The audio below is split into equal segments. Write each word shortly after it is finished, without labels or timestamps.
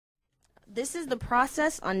This is The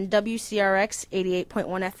Process on WCRX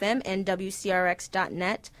 88.1 FM and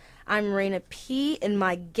WCRX.net. I'm Raina P., and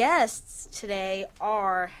my guests today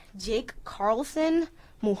are Jake Carlson,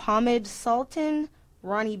 Muhammad Sultan,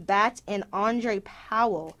 Ronnie Batts, and Andre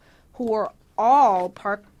Powell, who are all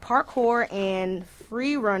parkour and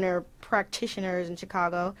free runner practitioners in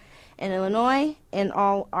Chicago and Illinois, and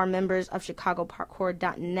all are members of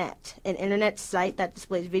ChicagoParkour.net, an internet site that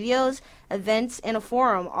displays videos, events, and a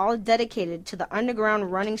forum all dedicated to the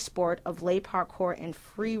underground running sport of lay parkour and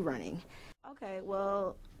free running. Okay,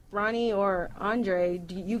 well, Ronnie or Andre,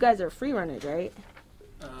 you guys are free runners, right?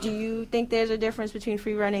 Do you think there's a difference between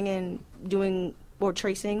free running and doing or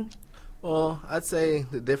tracing? Well, I'd say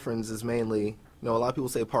the difference is mainly, a lot of people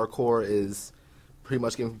say parkour is pretty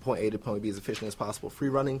much getting from point A to point B as efficient as possible. Free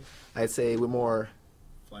running, I'd say we're more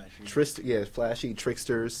flashy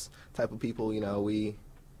tricksters type of people. We tend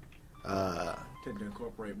to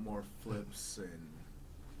incorporate more flips and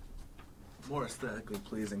more aesthetically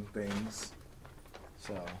pleasing things.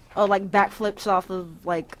 So. Oh, like backflips off of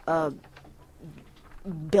like a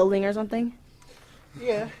building or something?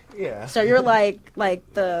 Yeah. So you're like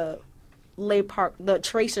the the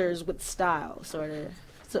tracers with style, sort of.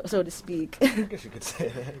 So to speak. I guess you could say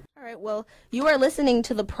that. All right, well, you are listening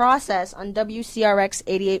to The Process on WCRX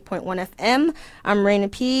 88.1 FM. I'm Raina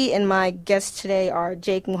P., and my guests today are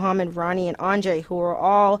Jake, Muhammad, Ronnie, and Andre, who are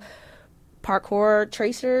all parkour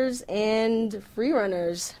tracers and free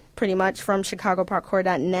runners, pretty much, from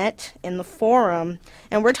ChicagoParkour.net and the forum.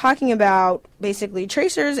 And we're talking about, basically,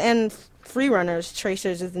 tracers and free runners.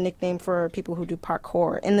 Tracers is the nickname for people who do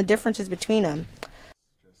parkour, and the differences between them.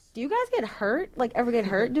 Do you guys get hurt? Ever get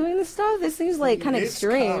hurt doing this stuff? This seems kind of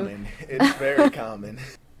extreme. Common. It's very common.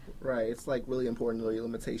 Right, it's really important to know your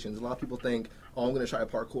limitations. A lot of people think, I'm going to try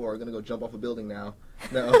parkour, I'm going to go jump off a building now.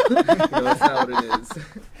 No, that's not what it is.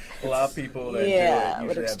 A lot of people that do it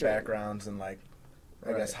usually have backgrounds in I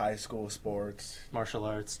guess high school sports, martial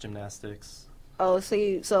arts, gymnastics. Oh,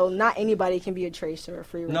 so not anybody can be a tracer or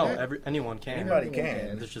free runner? No, anyone can. Anybody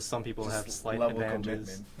can. There's just some people have slight level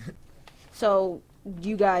advantages. So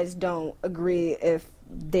you guys don't agree if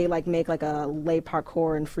they make a lay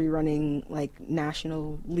parkour and free running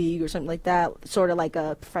national league or something like that, sort of like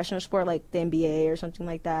a professional sport like the NBA or something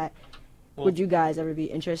like that? Well, would you guys ever be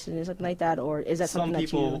interested in something like that, or is that something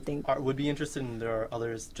that you think? Some people would be interested, and there are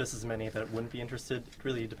others, just as many, that wouldn't be interested. It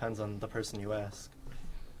really depends on the person you ask.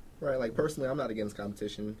 Right, personally, I'm not against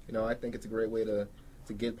competition. I think it's a great way to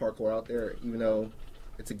get parkour out there, even though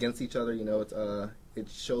it's against each other. It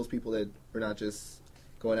shows people that we're not just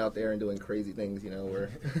going out there and doing crazy things. We're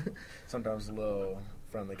sometimes a little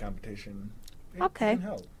friendly competition. Okay. Can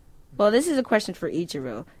help. Well, this is a question for each of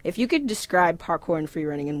you. If you could describe parkour and free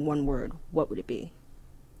running in one word, what would it be?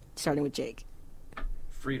 Starting with Jake.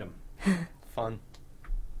 Freedom. Fun.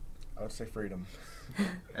 I would say freedom.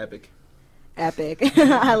 Epic.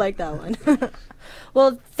 I like that one.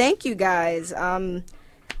 Well, thank you guys.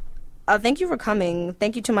 Thank you for coming.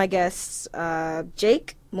 Thank you to my guests,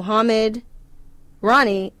 Jake, Muhammad,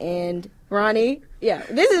 Ronnie, and Ronnie. Yeah,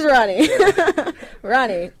 this is Ronnie.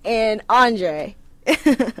 Ronnie and Andre.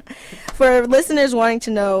 For listeners wanting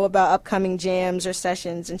to know about upcoming jams or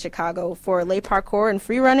sessions in Chicago for lay parkour and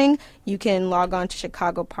free running, you can log on to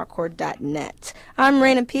ChicagoParkour.net. I'm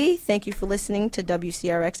Raina P. Thank you for listening to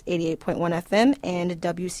WCRX 88.1 FM and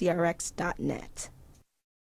WCRX.net.